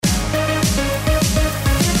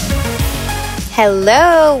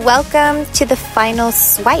Hello, welcome to The Final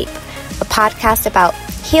Swipe, a podcast about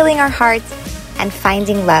healing our hearts and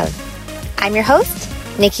finding love. I'm your host,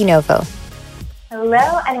 Nikki Novo.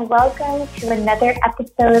 Hello, and welcome to another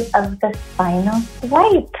episode of The Final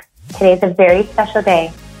Swipe. Today's a very special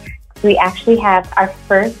day. We actually have our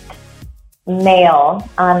first male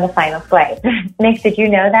on The Final Swipe. Nick, did you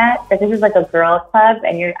know that this is like a girl club,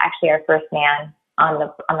 and you're actually our first man on the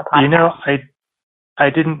podcast? You know, I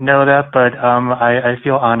didn't know that, but I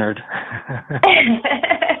feel honored.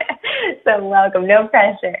 So welcome, no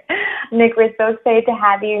pressure. Nick, we're so excited to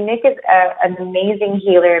have you. Nick is an amazing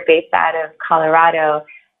healer based out of Colorado,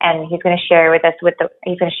 and he's going to share with us the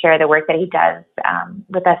work that he does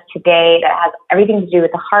with us today that has everything to do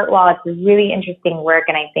with the heart wall. It's really interesting work,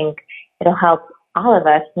 and I think it'll help all of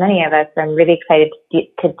us, many of us. I'm really excited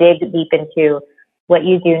to dig deep into what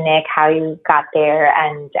you do, Nick, how you got there,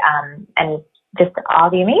 and just all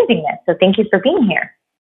the amazingness. So thank you for being here.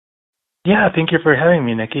 Yeah, thank you for having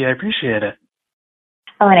me, Nikki. I appreciate it.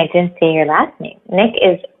 Oh, and I didn't say your last name. Nick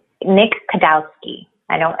is Nick Kadowski.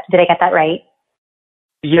 Did I get that right?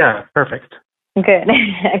 Yeah, perfect. Good.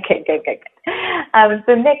 Okay, good.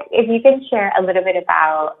 So Nick, if you can share a little bit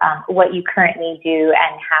about what you currently do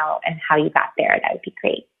and how you got there, that would be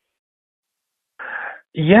great.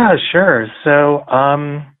 Yeah, sure. So,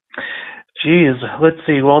 let's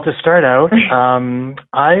see. Well, to start out,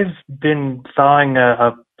 I've been following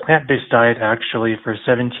a plant-based diet actually for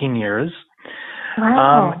 17 years.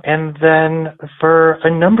 Wow. And then for a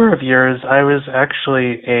number of years, I was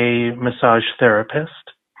actually a massage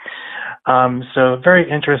therapist. So very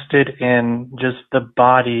interested in just the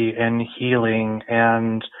body and healing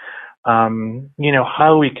and,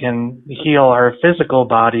 how we can heal our physical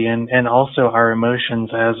body and also our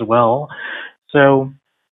emotions as well. So,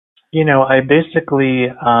 I basically,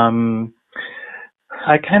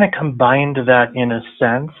 I kind of combined that in a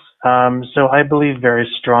sense. So I believe very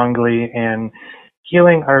strongly in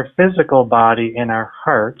healing our physical body and our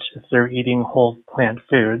heart through eating whole plant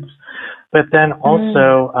foods, but then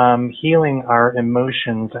also healing our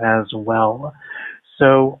emotions as well.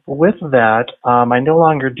 So with that, I no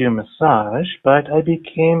longer do massage, but I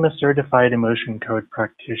became a certified emotion code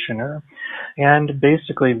practitioner. And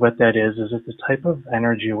basically what that is it's a type of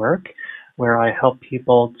energy work where I help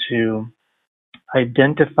people to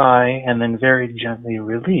identify and then very gently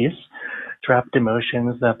release trapped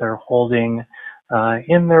emotions that they're holding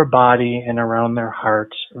in their body and around their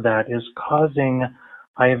heart that is causing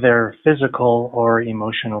either physical or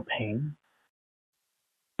emotional pain.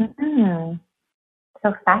 Mm-hmm.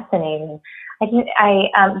 So fascinating.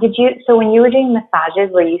 So when you were doing massages,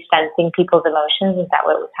 were you sensing people's emotions? Is that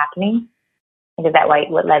what was happening? And is that what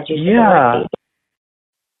led you to the work?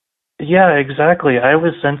 Yeah, exactly. I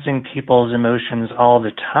was sensing people's emotions all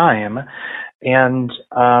the time. And,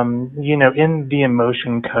 in the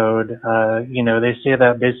emotion code, they say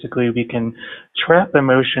that basically we can trap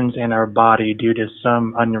emotions in our body due to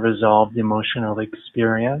some unresolved emotional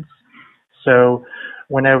experience. So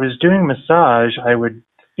when I was doing massage, I would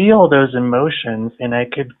feel those emotions and I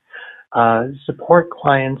could support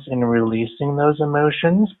clients in releasing those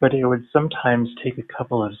emotions, but it would sometimes take a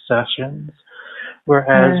couple of sessions.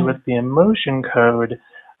 Whereas with the emotion code,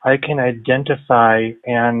 I can identify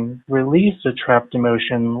and release a trapped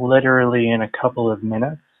emotion literally in a couple of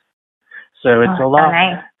minutes. So it's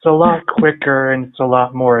it's a lot quicker and it's a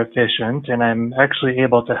lot more efficient, and I'm actually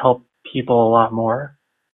able to help people a lot more.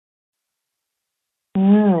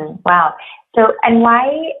 Wow. So, and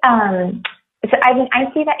why, I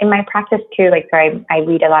see that in my practice too, I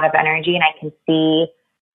read a lot of energy and I can see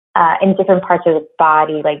in different parts of the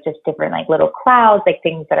body, like just different like little clouds, like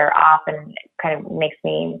things that are off, and it kind of makes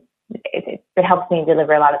me, it helps me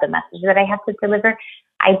deliver a lot of the messages that I have to deliver.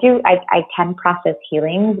 I can process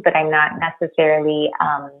healings, but I'm not necessarily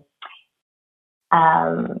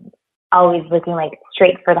always looking like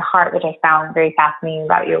straight for the heart, which I found very fascinating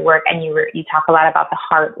about your work. And you talk a lot about the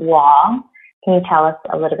heart wall. Can you tell us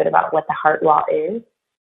a little bit about what the heart wall is?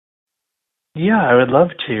 Yeah, I would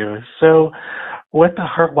love to. So what the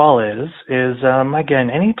heart wall is again,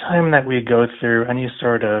 anytime that we go through any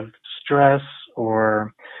sort of stress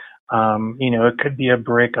or, it could be a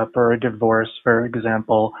breakup or a divorce, for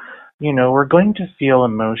example, we're going to feel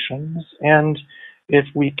emotions. And if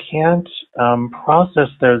we can't process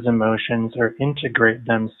those emotions or integrate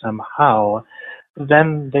them somehow,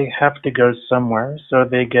 then they have to go somewhere. So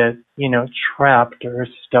they get, trapped or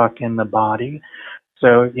stuck in the body.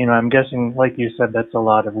 So, I'm guessing, like you said, that's a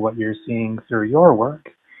lot of what you're seeing through your work.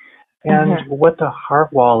 And what the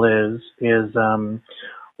heart wall is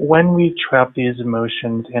when we trap these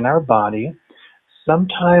emotions in our body,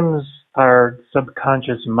 sometimes our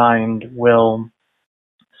subconscious mind will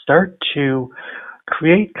start to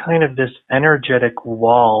create kind of this energetic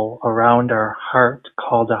wall around our heart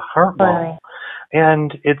called a heart wall.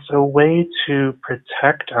 And it's a way to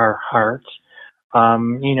protect our heart,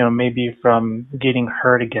 maybe from getting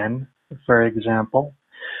hurt again, for example.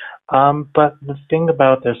 But the thing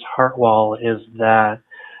about this heart wall is that,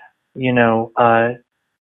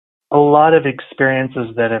 a lot of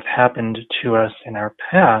experiences that have happened to us in our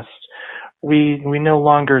past, we no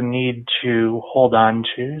longer need to hold on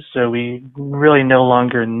to, so we really no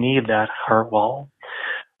longer need that heart wall.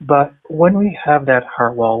 But when we have that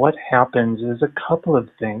heart wall, what happens is a couple of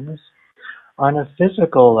things. On a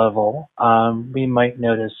physical level, we might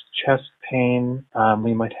notice chest pain,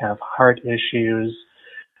 we might have heart issues,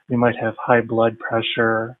 we might have high blood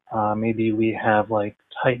pressure, maybe we have like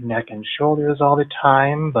tight neck and shoulders all the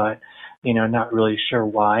time, but not really sure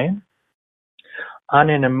why. On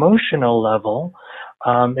an emotional level,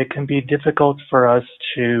 it can be difficult for us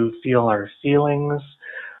to feel our feelings,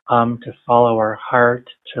 to follow our heart,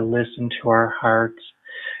 to listen to our hearts.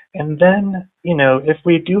 And then, if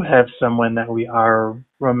we do have someone that we are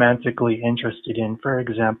romantically interested in, for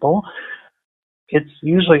example, it's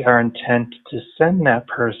usually our intent to send that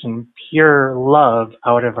person pure love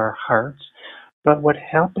out of our hearts. But what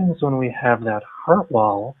happens when we have that heart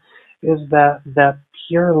wall is that that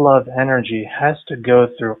pure love energy has to go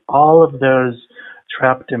through all of those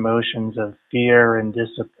trapped emotions of fear and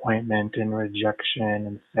disappointment and rejection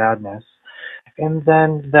and sadness. And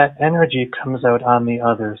then that energy comes out on the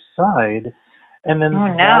other side. And then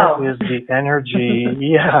that is the energy,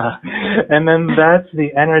 yeah. And then that's the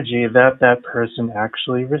energy that that person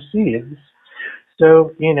actually receives.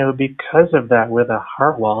 So, because of that, with a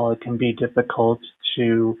heart wall, it can be difficult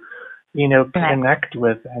to, connect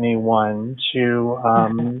with anyone, to,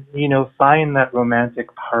 find that romantic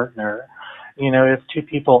partner. If two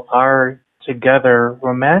people are together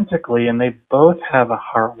romantically and they both have a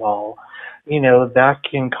heart wall, that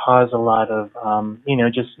can cause a lot of,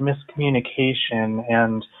 just miscommunication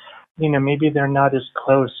and, maybe they're not as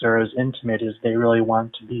close or as intimate as they really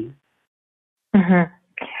want to be. Mm-hmm.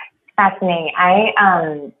 Fascinating.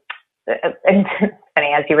 And it's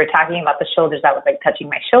funny, as you were talking about the shoulders, I was like touching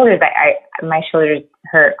my shoulders. My shoulders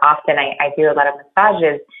hurt often. I do a lot of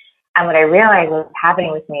massages. And what I realized was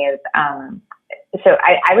happening with me is, so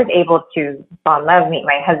I was able to fall in love, meet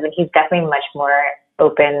my husband. He's definitely much more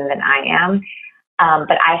open than I am.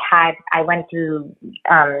 But I went through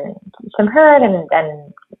some hurt and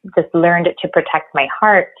just learned to protect my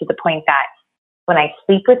heart to the point that when I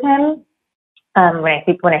sleep with him, when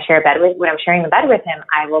I'm sharing the bed with him,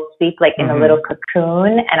 I will sleep like in a little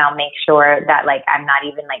cocoon, and I'll make sure that like I'm not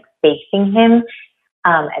even like facing him.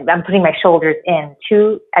 I'm putting my shoulders in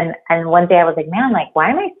too. And one day I was like, man, like, why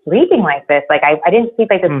am I sleeping like this? Like I didn't sleep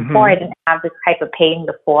like this before. I didn't have this type of pain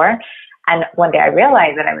before. And one day I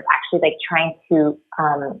realized that I was actually like trying to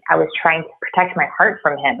protect my heart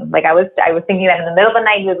from him. Like I was thinking that in the middle of the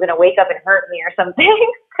night he was going to wake up and hurt me or something.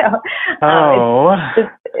 So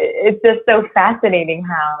it's just so fascinating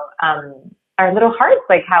how our little hearts,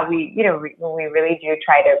 like how we, when we really do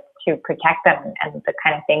try to protect them and the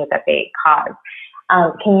kind of things that they cause.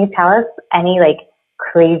 Can you tell us any like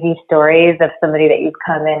crazy stories of somebody that you've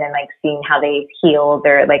come in and like seen how they've healed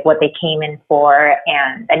or like what they came in for,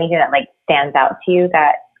 and anything that like stands out to you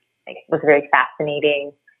that like was very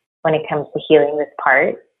fascinating when it comes to healing this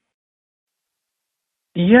part?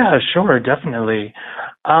 Yeah, sure, definitely.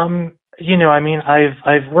 I've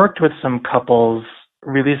worked with some couples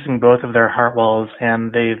releasing both of their heart walls,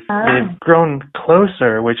 and they've grown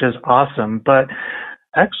closer, which is awesome. But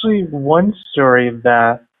actually, one story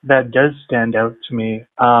that does stand out to me,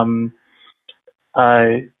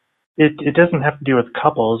 it doesn't have to do with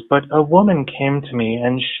couples, but a woman came to me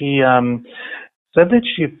and she said that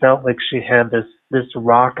she felt like she had this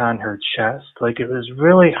rock on her chest, like it was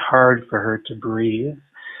really hard for her to breathe.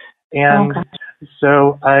 And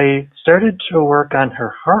so I started to work on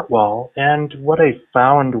her heart wall, and what I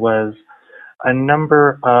found was a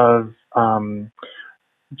number of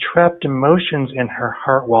trapped emotions in her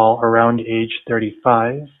heart wall around age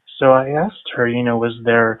 35. So I asked her, was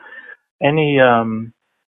there any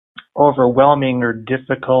overwhelming or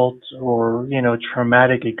difficult or,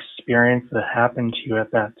 traumatic experience that happened to you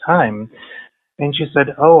at that time? And she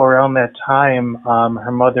said, around that time,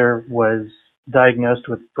 her mother was diagnosed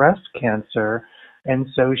with breast cancer, and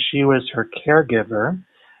so she was her caregiver.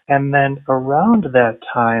 And then around that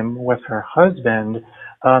time with her husband,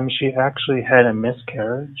 she actually had a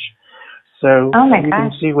miscarriage. So you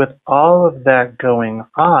can see with all of that going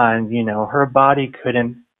on, her body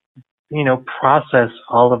couldn't process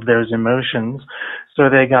all of those emotions, so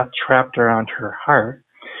they got trapped around her heart.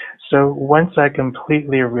 So once I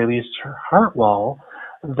completely released her heart wall,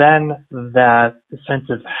 then that sense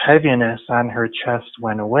of heaviness on her chest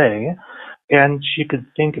went away, and she could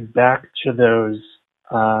think back to those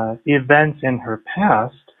events in her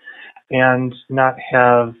past and not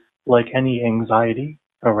have like any anxiety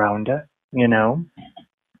around it.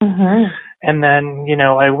 Mhm. And then,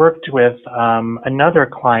 I worked with another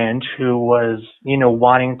client who was,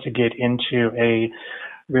 wanting to get into a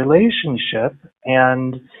relationship,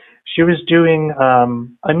 and she was doing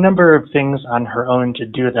a number of things on her own to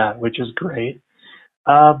do that, which is great.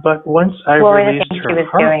 But once I What were the released things she her was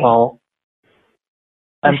heart doing? wall,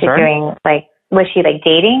 Was I'm she sorry? doing was she like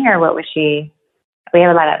dating, or what was she? We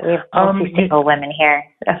have mostly Y- single women here.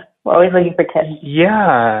 So we're always looking for tips.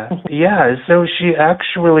 Yeah, yeah. So she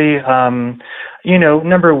actually,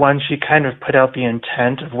 number one, she kind of put out the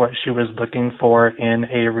intent of what she was looking for in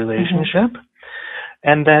a Mhm. relationship.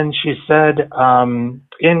 And then she said,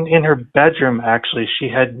 in her bedroom, actually, she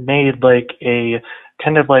had made like a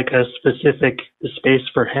kind of like a specific space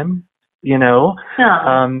for him,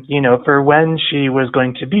 Oh. for when she was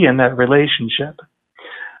going to be in that relationship.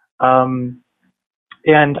 Um,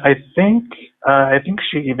 and I think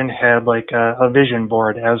she even had like a vision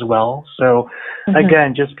board as well. So Mhm.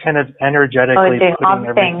 again, just kind of Oh, energetically doing all putting the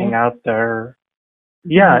everything things. out there.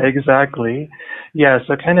 Yeah, Mhm. exactly. Yeah,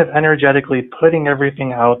 so kind of energetically putting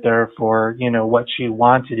everything out there for, what she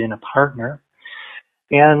wanted in a partner.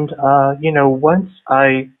 And, once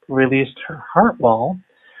I released her heart wall,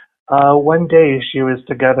 one day she was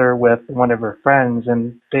together with one of her friends,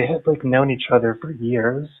 and they had like known each other for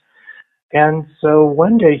years. And so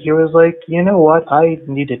one day he was like, you know what? I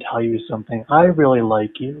need to tell you something. I really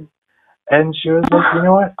like you. And she was like, you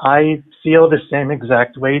know what? I feel the same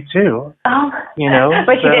exact way too. Oh, You know,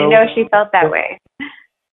 but she didn't know so she felt that way.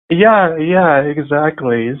 yeah, yeah,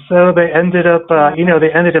 exactly. So they ended up, Oh,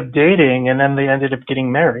 they ended up dating, and then they ended up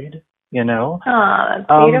getting married, you know. that's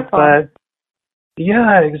beautiful. But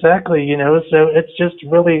yeah, exactly, so it's just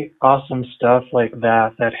really awesome stuff like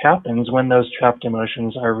that happens when those trapped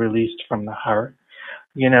emotions are released from the heart,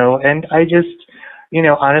 and I just,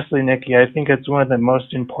 honestly, Nikki, I think it's one of the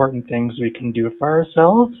most important things we can do for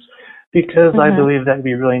ourselves, because I Mhm. believe that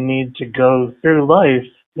we really need to go through life,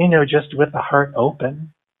 just with the heart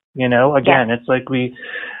open. Yes. Again, it's like we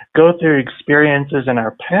go through experiences in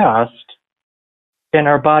our past, and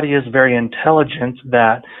our body is very intelligent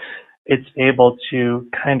that it's able to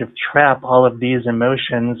kind of trap all of these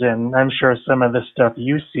emotions, and I'm sure some of the stuff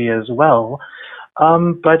you see as well.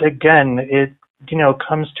 But again, it,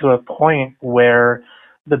 comes to a point where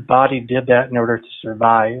the body did that in order to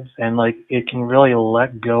survive, and like it can really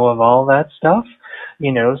let go of all that stuff,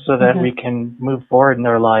 so that Mhm. we can move forward in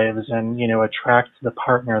our lives and, attract the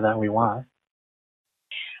partner that we want.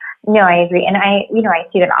 No, I agree, and I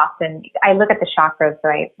see that often. I look at the chakras, so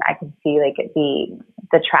I can see like the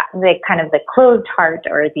kind of the closed heart,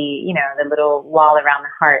 or the little wall around the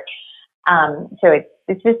heart. So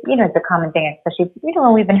it's just it's a common thing, especially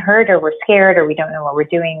when we've been hurt, or we're scared, or we don't know what we're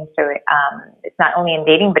doing. So it's not only in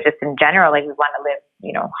dating, but just in general. Like, we want to live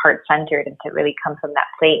heart centered, and to really come from that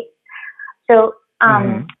place. So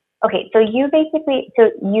Hmm. okay, so are you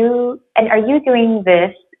doing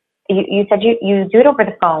this? You said you do it over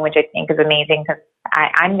the phone, which I think is amazing, because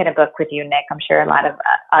I'm going to book with you, Nick. I'm sure a lot of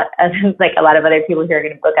like a lot of other people here are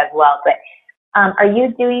going to book as well. But are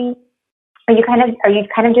you doing? Are you kind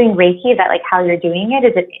of doing Reiki? Is that like how you're doing it?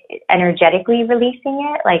 Is it energetically releasing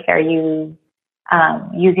it? Like, are you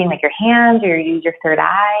using like your hands, or you use your third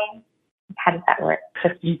eye? How does that work?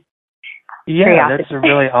 Just Yeah, curiosity. that's a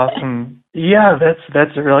really awesome. Yeah,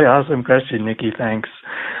 that's a really awesome question, Nikki. Thanks.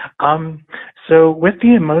 Um, so with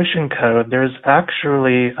the emotion code, there's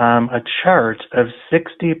actually a chart of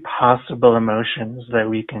 60 possible emotions that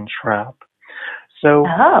we can trap. So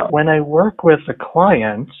Oh. when I work with a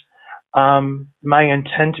client, my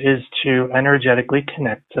intent is to energetically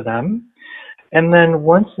connect to them. And then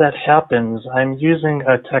once that happens, I'm using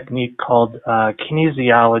a technique called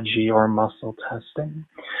kinesiology, or muscle testing.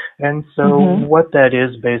 And so Mhm. what that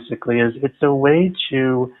is basically is it's a way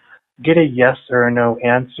to get a yes or a no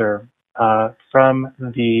answer from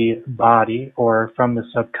the body or from the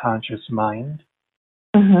subconscious mind.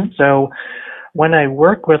 Mhm. So when I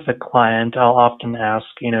work with a client, I'll often ask,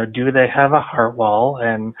 do they have a heart wall?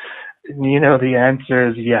 And, the answer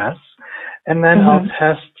is yes. And then I'll Mhm.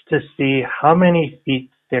 test to see how many feet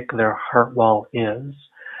thick their heart wall is.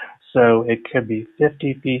 So it could be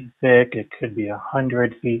 50 feet thick, it could be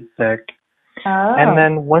 100 feet thick. And Oh.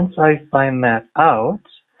 then once I find that out,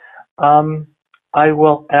 um, I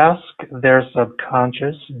will ask their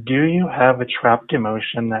subconscious, do you have a trapped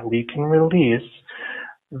emotion that we can release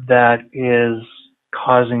that is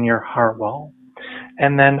causing your heart wall?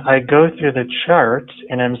 And then I go through the chart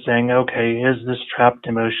and I'm saying, okay, is this trapped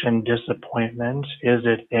emotion disappointment? Is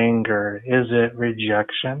it anger? Is it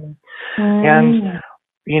rejection? And,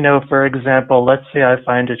 for example, let's say I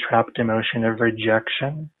find a trapped emotion of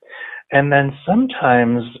rejection. And then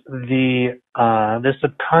sometimes the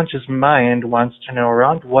subconscious mind wants to know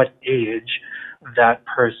around what age that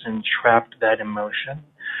person trapped that emotion.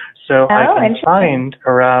 So I can find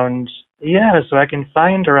around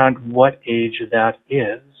what age that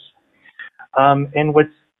is. And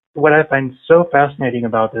what I find so fascinating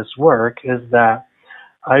about this work is that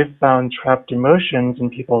I've found trapped emotions in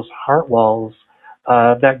people's heart walls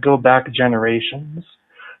that go back generations.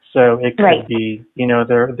 So it could be,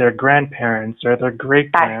 their grandparents or their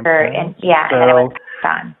great grandparents.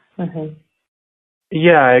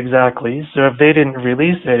 Yeah, exactly. So if they didn't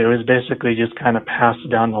release it, it was basically just kind of passed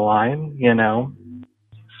down the line,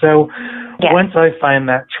 So once I find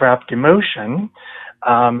that trapped emotion,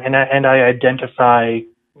 and I identify,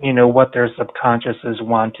 what their subconscious is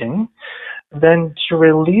wanting, then to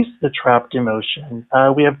release the trapped emotion,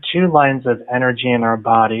 we have two lines of energy in our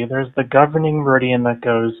body. There's the governing meridian that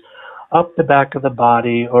goes up the back of the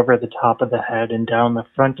body, over the top of the head, and down the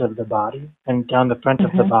front of the body. And down the front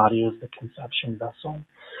of the body is the conception vessel.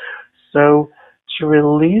 So to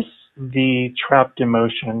release the trapped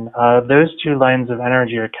emotion, those two lines of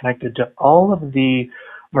energy are connected to all of the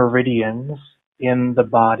meridians in the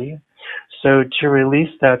body. So to release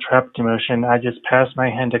that trapped emotion, I just pass my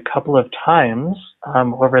hand a couple of times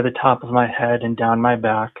over the top of my head and down my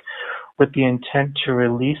back with the intent to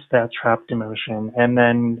release that trapped emotion, and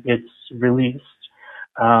then it's released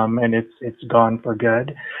and it's gone for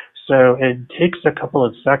good. So it takes a couple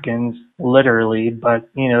of seconds, literally, but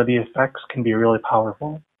the effects can be really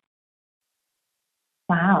powerful.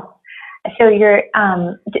 Wow. So you're,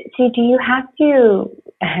 do you have to,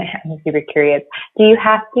 I'm super curious, do you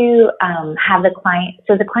have to have the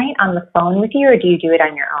client on the phone with you, or do you do it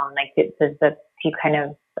on your own? Like, do you kind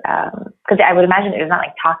of, because I would imagine there's not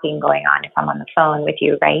like talking going on if I'm on the phone with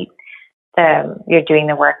you, right? You're doing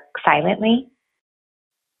the work silently?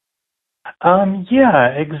 Yeah,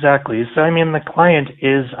 exactly. So, the client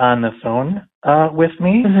is on the phone with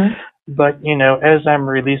me. But, as I'm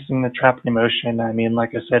releasing the trapped emotion,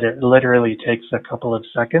 like I said, it literally takes a couple of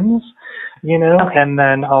seconds, and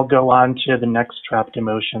then I'll go on to the next trapped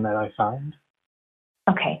emotion that I find.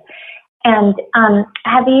 Okay. And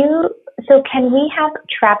so can we have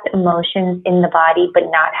trapped emotions in the body but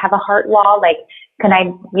not have a heart wall? Like, can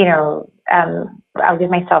I, I'll give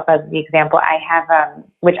myself as the example. I have,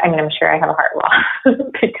 which I'm sure I have a heart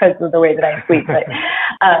wall because of the way that I sleep, but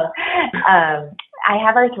I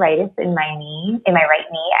have arthritis in my right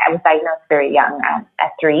knee. I was diagnosed very young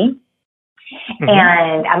at 3.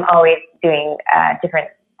 And I'm always doing different,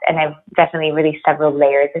 and I've definitely released several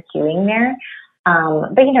layers of healing there.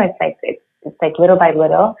 But it's like little by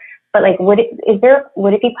little. But like, would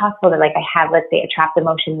it be possible that like I have, let's say, a trapped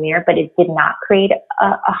emotion there, but it did not create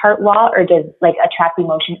a heart wall, or does like a trapped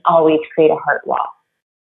emotion always create a heart wall?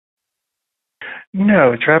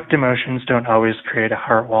 No, trapped emotions don't always create a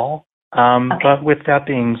heart wall. But with that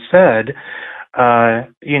being said,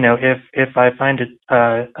 if I find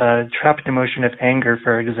a trapped emotion of anger,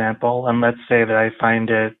 for example, and let's say that I find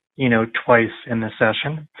it, twice in the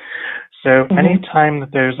session. So anytime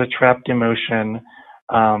that there's a trapped emotion,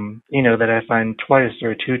 that I find twice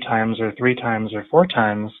or 2 times or 3 times or 4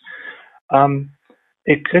 times,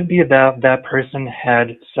 it could be that person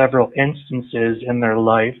had several instances in their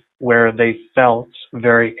life where they felt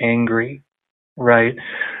very angry, right?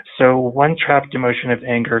 So one trapped emotion of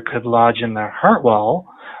anger could lodge in their heart wall,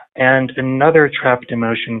 and another trapped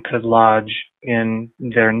emotion could lodge in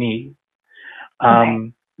their knee.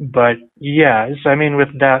 But yeah, so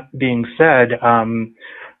with that being said,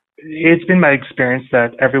 it's been my experience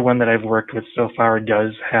that everyone that I've worked with so far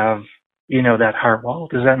does have, that heart wall.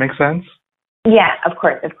 Does that make sense? Yeah, of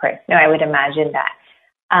course. No, I would imagine that.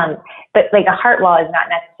 But like a heart wall is not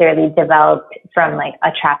necessarily developed from like a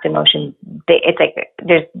trapped emotion. It's like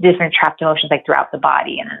there's different trapped emotions like throughout the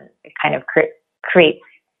body, and it kind of creates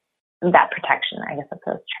that protection. I guess that's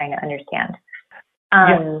what I was trying to understand.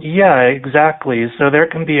 Yeah, exactly. So there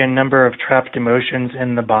can be a number of trapped emotions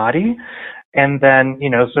in the body. And then,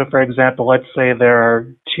 so for example, let's say there are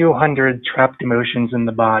 200 trapped emotions in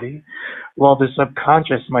the body. Well, the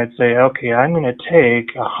subconscious might say, okay, I'm going to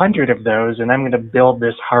take 100 of those and I'm going to build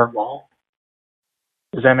this heart wall.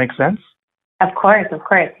 Does that make sense? Of course.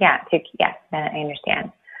 Yeah. Yes, I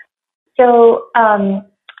understand. So,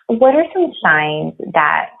 what are some signs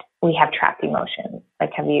that we have trapped emotions?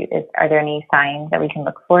 Like, are there any signs that we can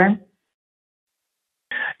look for?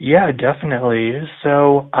 Yeah, definitely.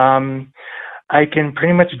 So, I can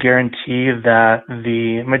pretty much guarantee that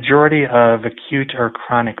the majority of acute or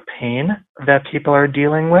chronic pain that people are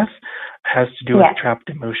dealing with has to do with Yes. trapped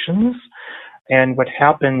emotions. And what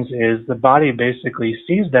happens is the body basically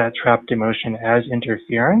sees that trapped emotion as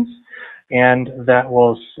interference, and that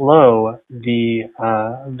will slow the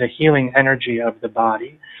healing energy of the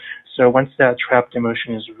body. So once that trapped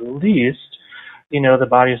emotion is released, the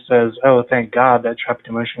body says, "Oh, thank God that trapped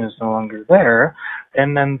emotion is no longer there,"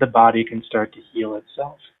 and then the body can start to heal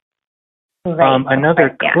itself. Right.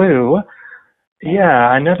 Another Yeah. clue,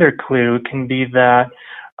 another clue can be that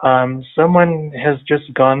someone has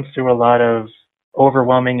just gone through a lot of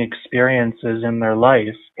overwhelming experiences in their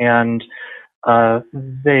life, and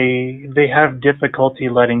they have difficulty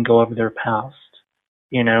letting go of their past.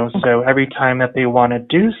 So every time that they want to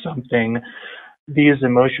do something, these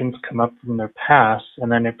emotions come up from their past,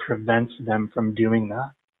 and then it prevents them from doing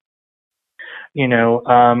that.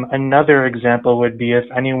 Another example would be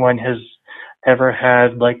if anyone has ever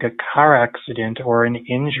had like a car accident or an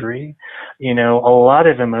injury, a lot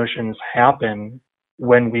of emotions happen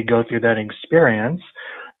when we go through that experience.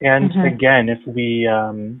 And again, if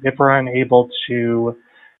we're unable to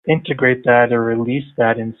integrate that or release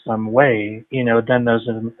that in some way, then those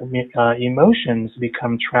emotions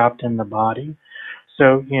become trapped in the body.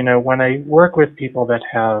 So, when I work with people that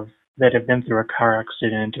have been through a car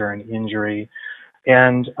accident or an injury,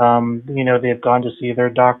 and they've gone to see their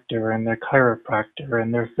doctor and their chiropractor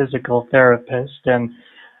and their physical therapist, and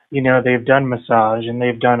they've done massage and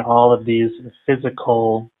they've done all of these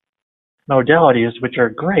physical modalities, which are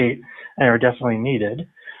great and are definitely needed.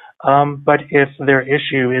 But if their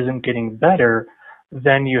issue isn't getting better,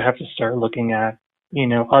 then you have to start looking at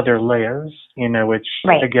other layers, which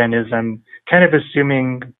Right. again is I'm kind of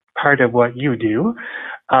assuming part of what you do.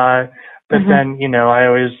 But then, I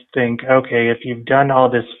always think, okay, if you've done all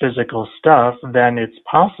this physical stuff, then it's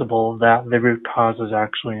possible that the root cause is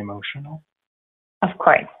actually emotional. Of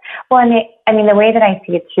course. Well, I mean, the way that I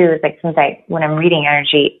see it too is like when I'm reading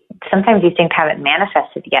energy, sometimes these things haven't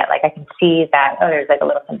manifested yet. Like I can see that, oh, there's like a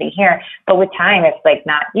little something here. But with time, it's like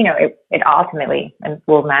not, it ultimately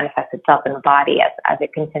will manifest itself in the body as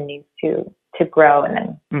it continues to grow. And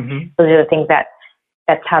then those are the things that's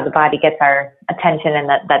how the body gets our attention. And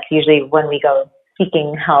that's usually when we go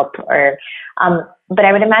seeking help but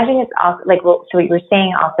I would imagine it's also like, well, so what you were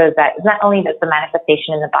saying also is that it's not only that the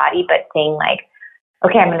manifestation in the body, but saying like,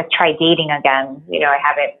 okay, I'm going to try dating again. I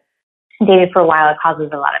haven't dated for a while. It causes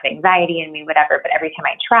a lot of anxiety in me, whatever. But every time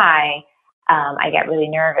I try, I get really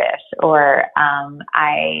nervous or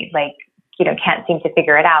I can't seem to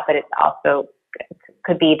figure it out. But it's also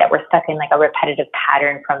could be that we're stuck in like a repetitive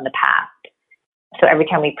pattern from the past. So every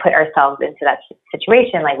time we put ourselves into that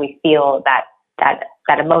situation, like we feel that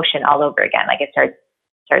emotion all over again, like it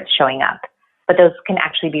starts showing up. But those can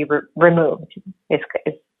actually be removed. Is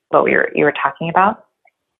what you were talking about?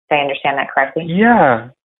 Did I understand that correctly? Yeah,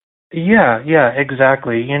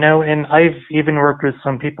 exactly. And I've even worked with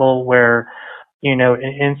some people where, an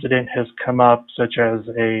incident has come up, such as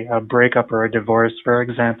a breakup or a divorce, for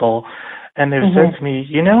example, and they've said to me,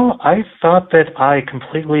 I thought that I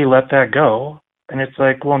completely let that go. And it's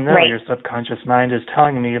like, well, no, Right. Your subconscious mind is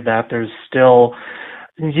telling me that there's still,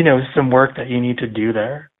 some work that you need to do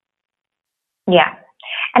there. Yeah.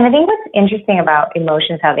 And I think what's interesting about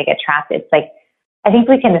emotions, how they get trapped, it's like, I think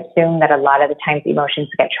we can assume that a lot of the times emotions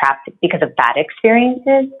get trapped because of bad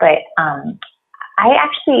experiences, but I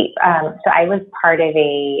actually, so I was part of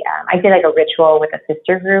I did like a ritual with a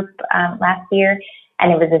sister group last year,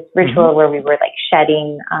 and it was this ritual where we were like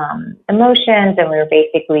shedding emotions, and we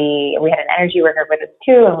had an energy worker with us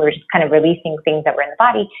too, and we were just kind of releasing things that were in the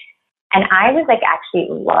body. And I was like, actually,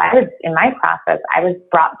 while I was in my process, I was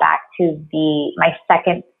brought back to my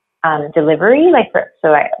second delivery,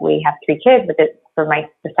 we have 3 kids, but for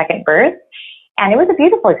the second birth. And it was a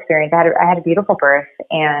beautiful experience. I had a beautiful birth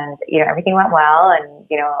and, everything went well and,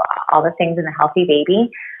 all the things in a healthy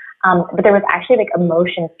baby. But there was actually like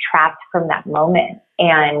emotions trapped from that moment.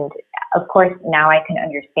 And of course, now I can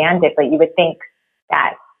understand it, but you would think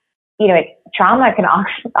that, trauma can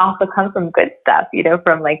also come from good stuff,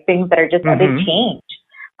 from like things that are just a big change,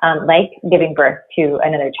 like giving birth to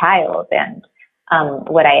another child. And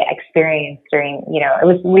what I experienced during, it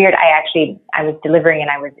was weird. I was delivering and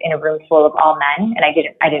I was in a room full of all men, and I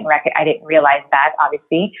didn't realize that,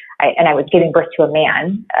 obviously. I was giving birth to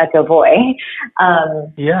to a boy.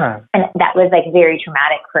 Yeah. And that was like very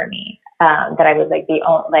traumatic for me. That I was like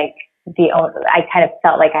I kind of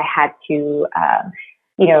felt like I had to,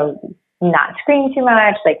 you know, not scream too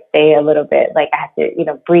much, like stay a little bit, like I had to, you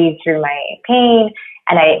know, breathe through my pain.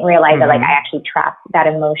 And I didn't realize that like I actually trapped that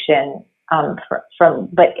emotion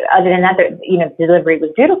but other than that, you know, delivery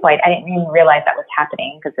was beautiful. I didn't even realize that was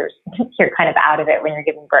happening because you're kind of out of it when you're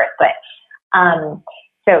giving birth. But,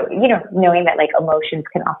 so, you know, knowing that like emotions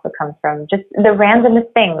can also come from just the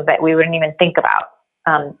randomest things that we wouldn't even think about,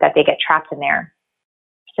 that they get trapped in there.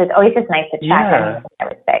 So it's always just nice to check, I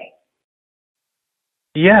would say.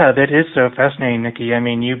 Yeah, that is so fascinating, Nikki. I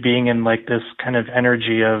mean, you being in like this kind of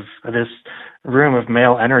energy of this room of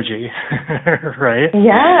male energy, right?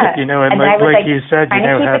 Yeah. You know, and like you said, you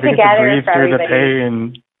know, having to breathe through the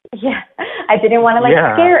pain. Yeah. I didn't want to like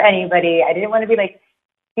scare anybody. I didn't want to be like,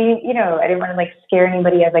 you know, I didn't want to like scare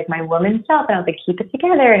anybody as like my woman self. And I was like, keep it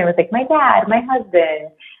together. And it was like my dad, my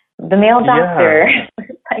husband, the male doctor. It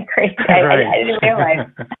was like crazy. I didn't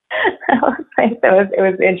realize. So it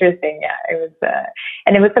was interesting. Yeah, it was,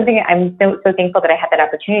 and it was something I'm so thankful that I had that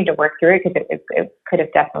opportunity to work through it, because it could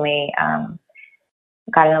have definitely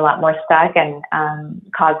gotten a lot more stuck and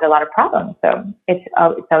caused a lot, of problems. So it's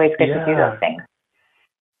always good to do those things.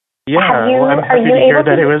 Yeah, I'm happy to hear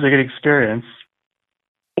that it was a good experience.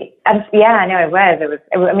 Yeah, no, it was.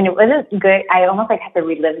 I mean, it wasn't good. I almost like had to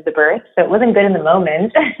relive the birth, so it wasn't good in the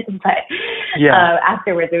moment, but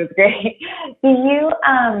afterwards it was great. Do you?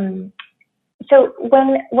 So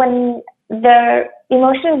when the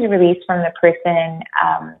emotion is released from the person,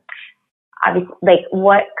 obviously, like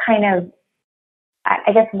what kind of,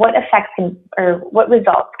 I guess, what effects or what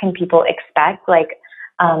results can people expect? Like,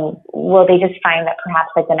 will they just find that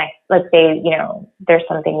perhaps like let's say, you know, there's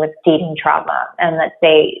something with dating trauma, and let's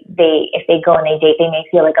say if they go and they date, they may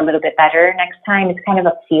feel like a little bit better next time. It's kind of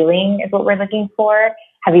a feeling is what we're looking for.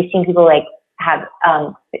 Have you seen people like have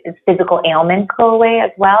physical ailments go away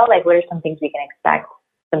as well? Like, what are some things we can expect,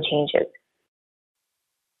 some changes?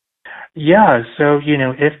 Yeah, so, you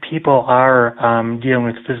know, if people are dealing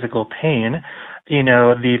with physical pain, you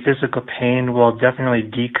know, the physical pain will definitely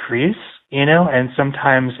decrease, you know, and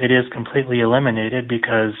sometimes it is completely eliminated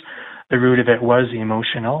because the root of it was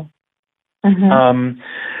emotional.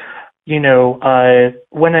 You know,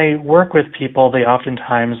 when I work with people, they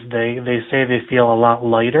oftentimes, they say they feel a lot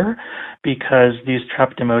lighter because these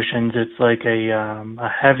trapped emotions, it's like a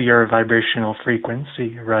heavier vibrational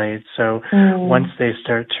frequency, right? So once they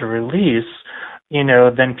start to release, you know,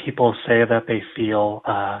 then people say that they feel,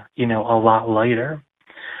 you know, a lot lighter.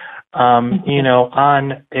 You know,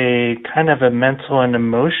 on a kind of a mental and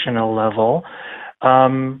emotional level,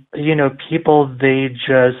 you know, people, they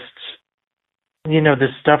just, you know, the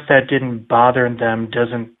stuff that didn't bother them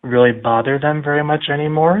doesn't really bother them very much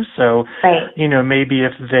anymore. So, you know, maybe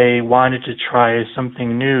if they wanted to try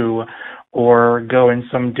something new or go in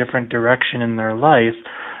some different direction in their life,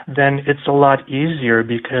 then it's a lot easier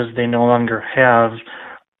because they no longer have,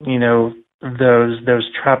 you know, those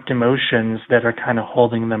trapped emotions that are kind of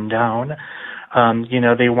holding them down. You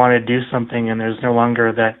know, they want to do something and there's no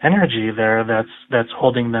longer that energy there that's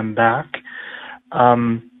holding them back.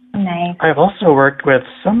 Nice. I've also worked with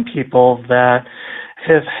some people that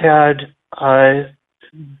have had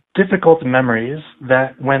difficult memories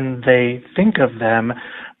that when they think of them,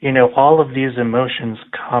 you know, all of these emotions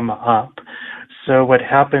come up. So what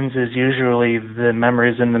happens is usually the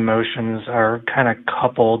memories and the emotions are kind of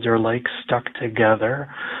coupled or like stuck together,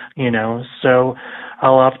 you know. So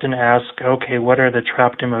I'll often ask, okay, what are the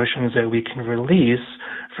trapped emotions that we can release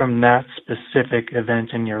from that specific event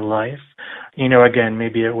in your life? You know, again,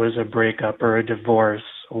 maybe it was a breakup or a divorce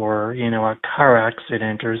or, you know, a car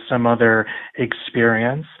accident or some other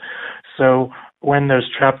experience. So when those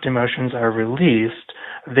trapped emotions are released,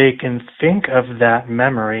 they can think of that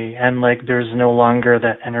memory and like there's no longer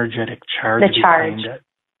that energetic charge behind it.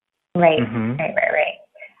 Right, right.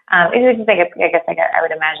 It was just like, I guess I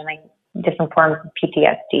would imagine like different forms of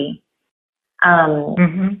PTSD.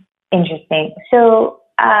 Interesting. So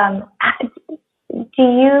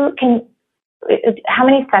how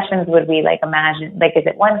many sessions would we like imagine? Like, is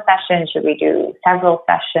it one session? Should we do several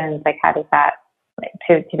sessions? Like, how does that, like,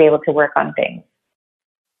 to be able to work on things?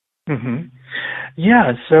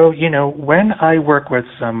 Yeah, so, you know, when I work with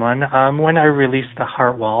someone, when I release the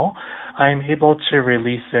heart wall, I'm able to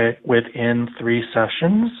release it within 3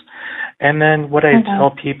 sessions. And then what I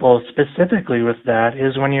tell people specifically with that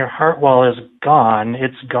is when your heart wall is gone,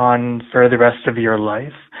 it's gone for the rest of your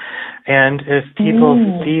life. And if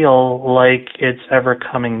people feel like it's ever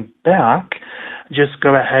coming back, just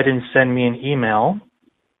go ahead and send me an email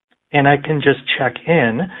and I can just check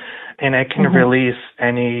in and I can release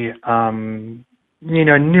any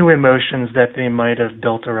new emotions that they might have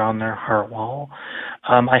built around their heart wall.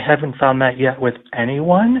 I haven't found that yet with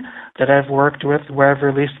anyone that I've worked with where I've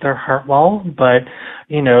released their heart wall, but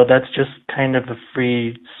that's just kind of a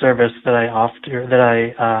free service that I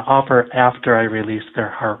offer after I release their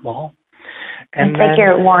heart wall. And it's like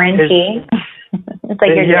your warranty. It's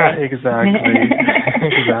like your exactly.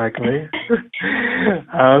 Exactly.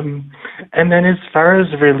 And then as far as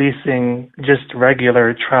releasing just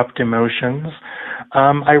regular trapped emotions,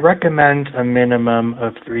 I recommend a minimum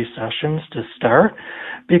of 3 sessions to start,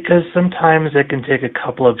 because sometimes it can take a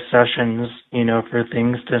couple of sessions, for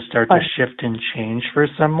things to start to shift and change for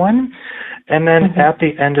someone. And then at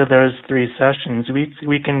the end of those 3 sessions,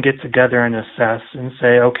 we can get together and assess and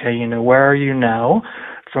say, okay, where are you now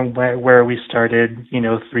from where we started,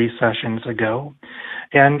 3 sessions ago?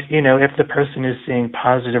 And, if the person is seeing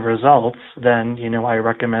positive results, then, I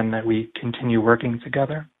recommend that we continue working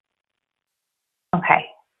together. Okay.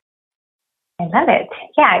 I love it.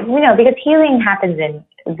 Yeah, because healing happens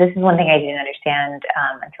this is one thing I didn't understand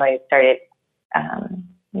until I started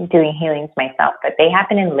doing healings myself, but they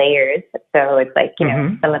happen in layers. So it's like,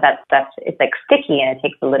 some of that stuff, it's like sticky and it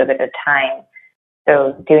takes a little bit of time.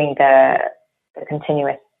 So doing the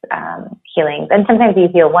continuous healings, and sometimes you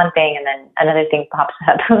heal one thing and then another thing pops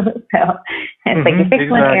up. So it's like you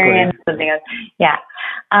fix one area and something else. Yeah.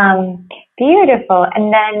 Beautiful.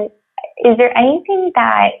 And then is there anything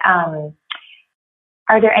that,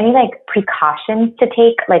 are there any like precautions to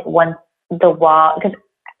take, like once the wall, because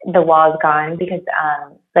the wall is gone, because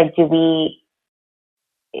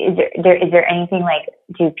is there anything like,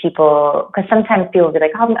 do people, because sometimes people will be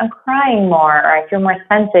like, oh, I'm crying more, or I feel more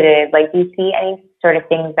sensitive. Like, do you see any sort of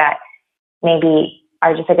things that maybe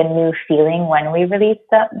are just like a new feeling when we release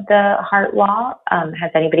the heart wall?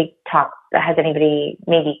 Has anybody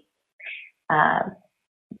maybe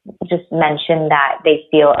just mentioned that they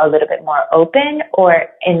feel a little bit more open, or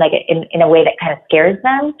in a way that kind of scares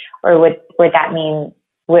them? Or would that mean,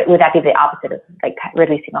 would that be the opposite of like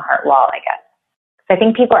releasing a heart wall, I guess? I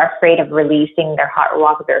think people are afraid of releasing their heart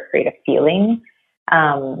wall because they're afraid of feeling.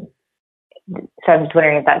 So I'm just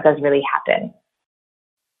wondering if that does really happen.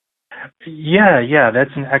 Yeah,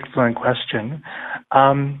 that's an excellent question.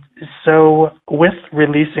 So with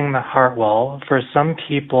releasing the heart wall, for some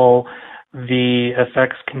people, the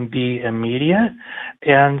effects can be immediate,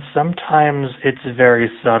 and sometimes it's very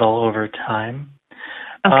subtle over time.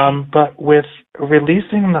 Okay. But with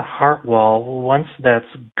releasing the heart wall, once that's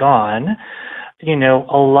gone,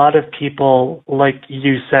 a lot of people, like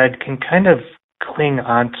you said, can kind of cling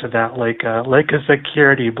onto that like a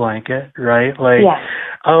security blanket, right? Like,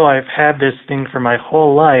 oh, I've had this thing for my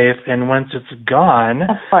whole life, and once it's gone,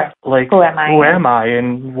 of course. Like, who am I,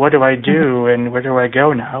 and what do I do, and where do I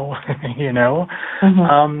go now?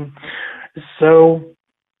 So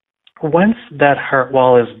once that heart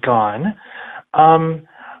wall is gone,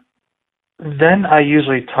 then I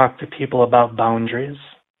usually talk to people about boundaries.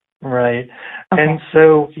 Right. Okay. And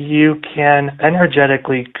so you can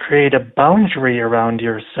energetically create a boundary around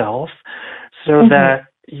yourself so that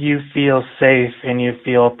you feel safe and you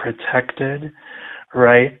feel protected,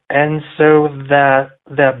 right? And so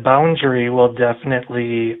that boundary will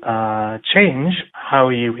definitely change how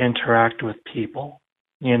you interact with people,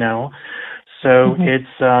 So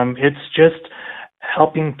it's just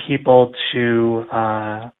helping people to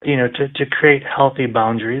to create healthy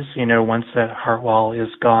boundaries, once that heart wall is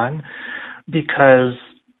gone, because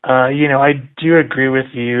I do agree with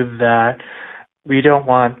you that we don't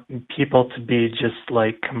want people to be just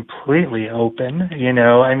like completely open.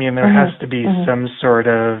 I mean, there has to be some sort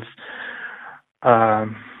of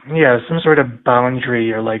some sort of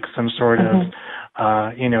boundary, or like some sort of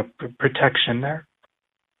protection there.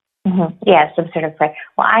 Yeah, some sort of way.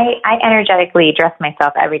 Well, I energetically dress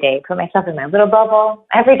myself every day, put myself in my little bubble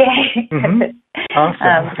every day.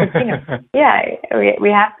 Awesome.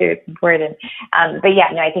 We have to. It's important. But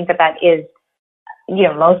yeah, no, I think that is,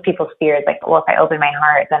 most people's fear is like, well, if I open my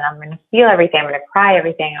heart, then I'm going to feel everything. I'm going to cry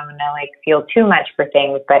everything. I'm going to like feel too much for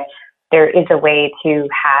things. But there is a way to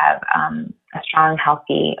have a strong,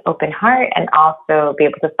 healthy, open heart, and also be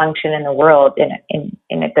able to function in the world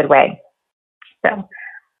in a good way. So.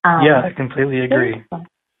 I completely agree.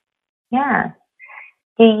 Yeah.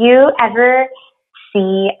 Do you ever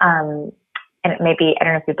see, and maybe, I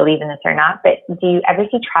don't know if you believe in this or not, but do you ever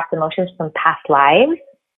see trapped emotions from past lives?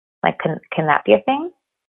 Like, can that be a thing?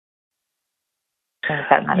 Or is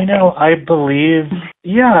that not a thing? I believe,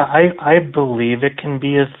 I believe it can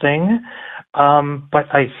be a thing, but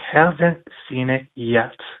I haven't seen it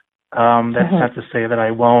yet. That's not to say that I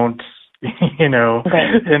won't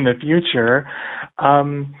Right. in the future.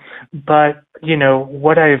 But,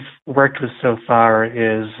 what I've worked with so far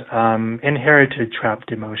is inherited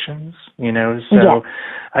trapped emotions, so Yes.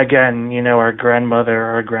 again, our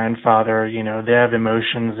grandmother or grandfather, they have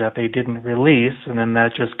emotions that they didn't release, and then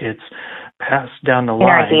that just gets passed down the In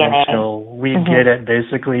our line DNA. until we get it,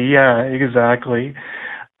 basically. Yeah, exactly.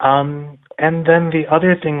 And then the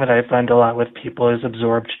other thing that I find a lot with people is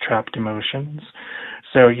absorbed trapped emotions.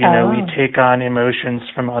 So, we Oh. take on emotions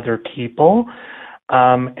from other people,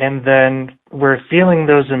 and then we're feeling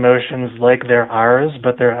those emotions like they're ours,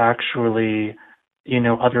 but they're actually,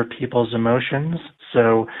 other people's emotions.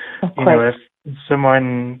 So, Of course. if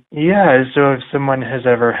so if someone has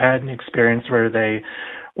ever had an experience where they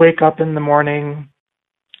wake up in the morning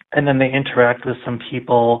and then they interact with some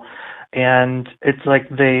people and it's like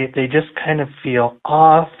they just kind of feel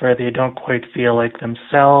off or they don't quite feel like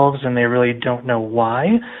themselves and they really don't know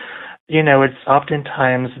why. It's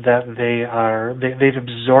oftentimes that they've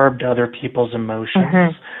absorbed other people's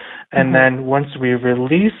emotions. And then once we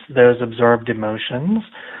release those absorbed emotions,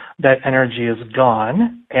 that energy is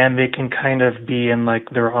gone and they can kind of be in like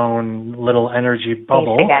their own little energy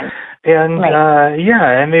bubble. Again. And Right.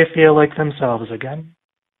 and they feel like themselves again.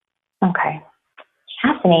 Okay.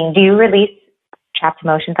 Fascinating. Do you release trapped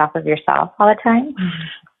emotions off of yourself all the time?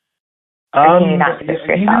 Or can you not do this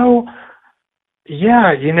for yourself?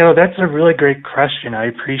 That's a really great question. I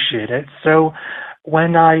appreciate it. So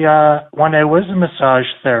when I was a massage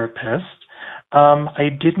therapist, I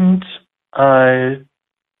didn't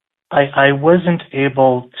I wasn't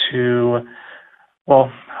able to, well,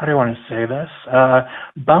 how do I want to say this?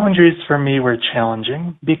 Boundaries for me were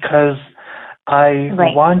challenging because I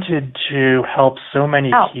Right. wanted to help so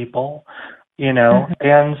many people,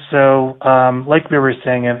 and so, like we were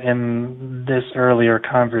saying in this earlier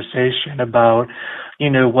conversation about,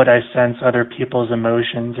 would I sense other people's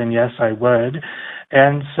emotions? And yes, I would.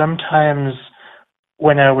 And sometimes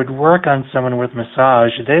when I would work on someone with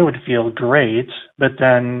massage, they would feel great, but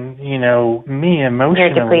then, me You're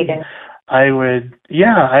emotionally, depleted.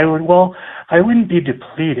 well, I wouldn't be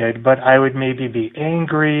depleted, but I would maybe be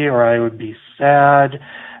angry or I would be sad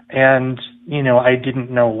and, I didn't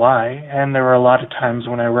know why. And there were a lot of times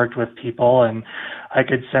when I worked with people and I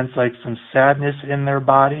could sense like some sadness in their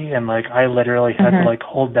body and like I literally had to like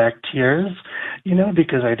hold back tears,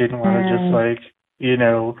 because I didn't want to just like,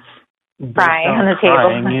 Cry on the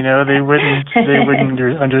crying, table. they wouldn't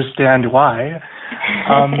understand why.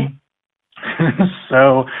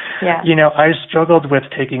 So, Yeah. I struggled with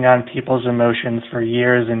taking on people's emotions for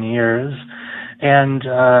years and years. And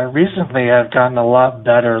recently I've gotten a lot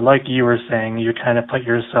better. Like you were saying, you kind of put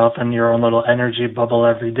yourself in your own little energy bubble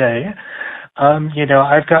every day.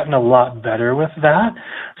 I've gotten a lot better with that.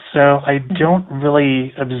 So I don't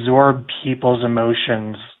really absorb people's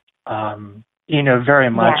emotions, very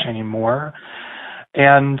much anymore.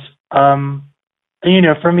 And,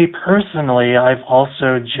 for me personally, I've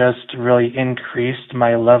also just really increased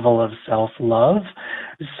my level of self-love.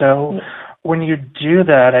 So when you do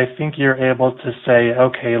that, I think you're able to say,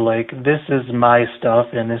 okay, like this is my stuff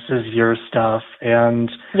and this is your stuff. And,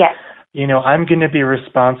 I'm going to be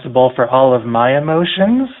responsible for all of my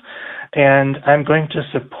emotions and I'm going to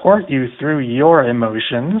support you through your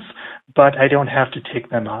emotions, but I don't have to take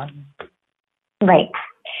them on. Right.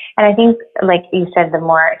 And I think, like you said, the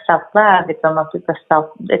more self-love, it's almost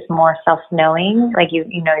it's more self-knowing, like you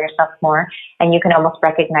know yourself more, and you can almost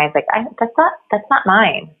recognize, like, that's not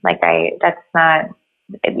mine. Like, that's not,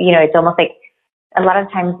 it's almost like a lot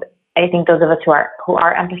of times, I think those of us who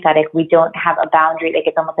are empathetic, we don't have a boundary. Like,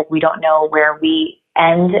 it's almost like we don't know where we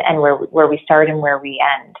end and where we start and where we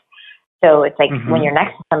end. So it's like when you're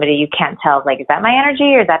next to somebody, you can't tell, like, is that my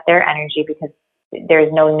energy or is that their energy? Because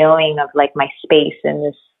there's no knowing of like my space in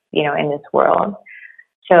this, in this world.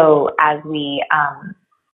 So as we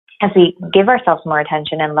give ourselves more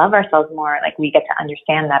attention and love ourselves more, like we get to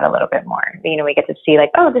understand that a little bit more. We get to see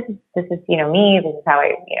like, oh, this is me. This is how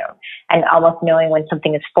I, and almost knowing when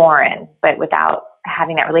something is foreign, but without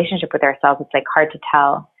having that relationship with ourselves, it's like hard to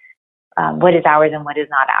tell what is ours and what is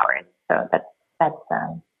not ours. So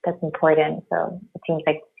that's important. So it seems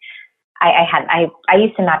like I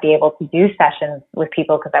used to not be able to do sessions with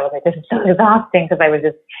people because I was like, this is so exhausting, because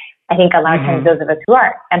I think a lot of times those of us who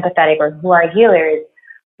are empathetic or who are healers,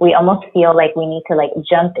 we almost feel like we need to like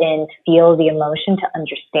jump in to feel the emotion to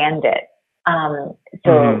understand it.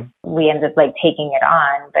 So we end up like taking it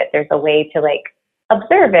on, but there's a way to like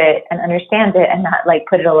observe it and understand it and not like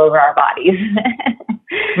put it all over our bodies.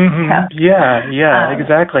 Yeah,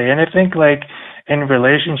 exactly. And I think like in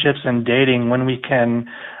relationships and dating, when we can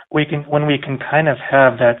when we can kind of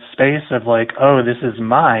have that space of like, oh, this is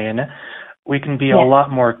mine, we can be a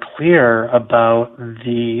lot more clear about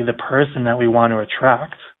the person that we want to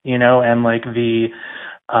attract, and like the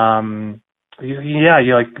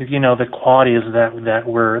the qualities that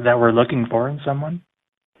we're looking for in someone.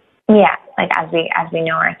 Yeah, like as we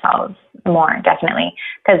know ourselves more, definitely,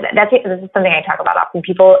 because this is something I talk about often.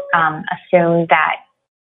 People assume that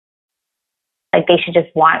like they should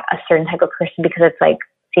just want a certain type of person because it's like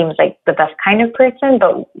seems like the best kind of person,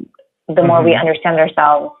 but the more we understand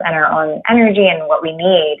ourselves and our own energy and what we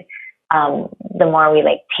need, the more we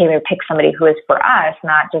like tailor pick somebody who is for us,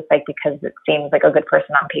 not just like because it seems like a good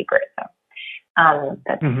person on paper. So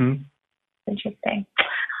that's interesting.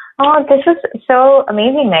 Oh, this is so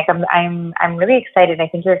amazing, Nick. I'm really excited. I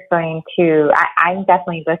think you're going to. I'm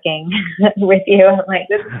definitely booking with you. I'm like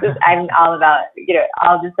I'm all about.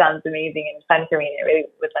 All this sounds amazing and fun for me. And I really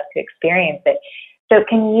would love to experience it. So,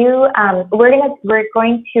 can you? We're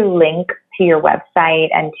going to link to your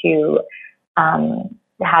website and to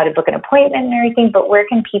how to book an appointment and everything. But where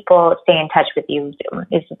can people stay in touch with you?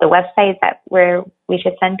 Is the website that where we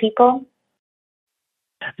should send people?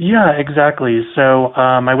 Yeah, exactly. So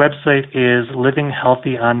my website is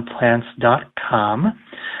livinghealthyonplants.com,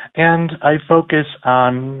 and I focus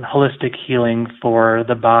on holistic healing for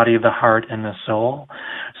the body, the heart, and the soul.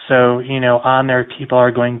 So, on there, people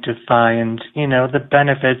are going to find, the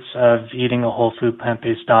benefits of eating a whole food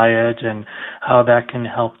plant-based diet and how that can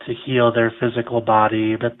help to heal their physical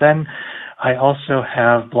body. But then I also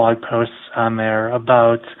have blog posts on there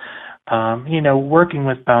about working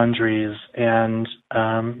with boundaries and,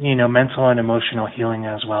 mental and emotional healing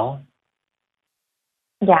as well.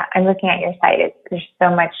 Yeah, I'm looking at your site. There's so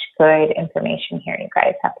much good information here. You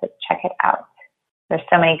guys have to check it out. There's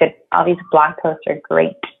so many all these blog posts are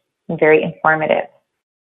great and very informative.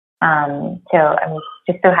 So I'm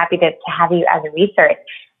just so happy to have you as a resource.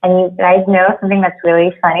 And you guys know something that's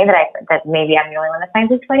really funny that maybe I'm the only one that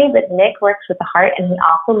finds it funny, but Nick works with the heart and he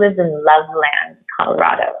also lives in Loveland,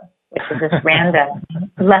 Colorado, which is this random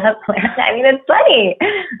love land. I mean, it's funny.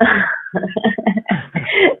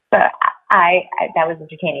 So that was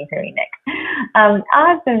entertaining for me, Nick.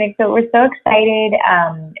 Awesome, Nick. So we're so excited.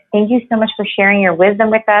 Thank you so much for sharing your wisdom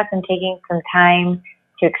with us and taking some time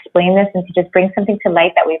to explain this and to just bring something to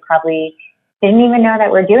light that we probably didn't even know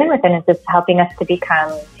that we're doing with it. It's just helping us to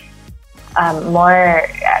become more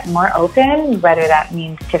open, whether that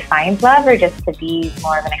means to find love or just to be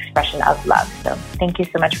more of an expression of love. So thank you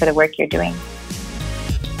so much for the work you're doing.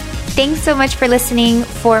 Thanks so much for listening.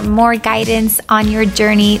 For more guidance on your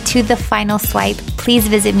journey to the final swipe, please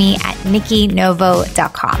visit me at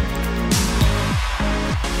nikkinovo.com.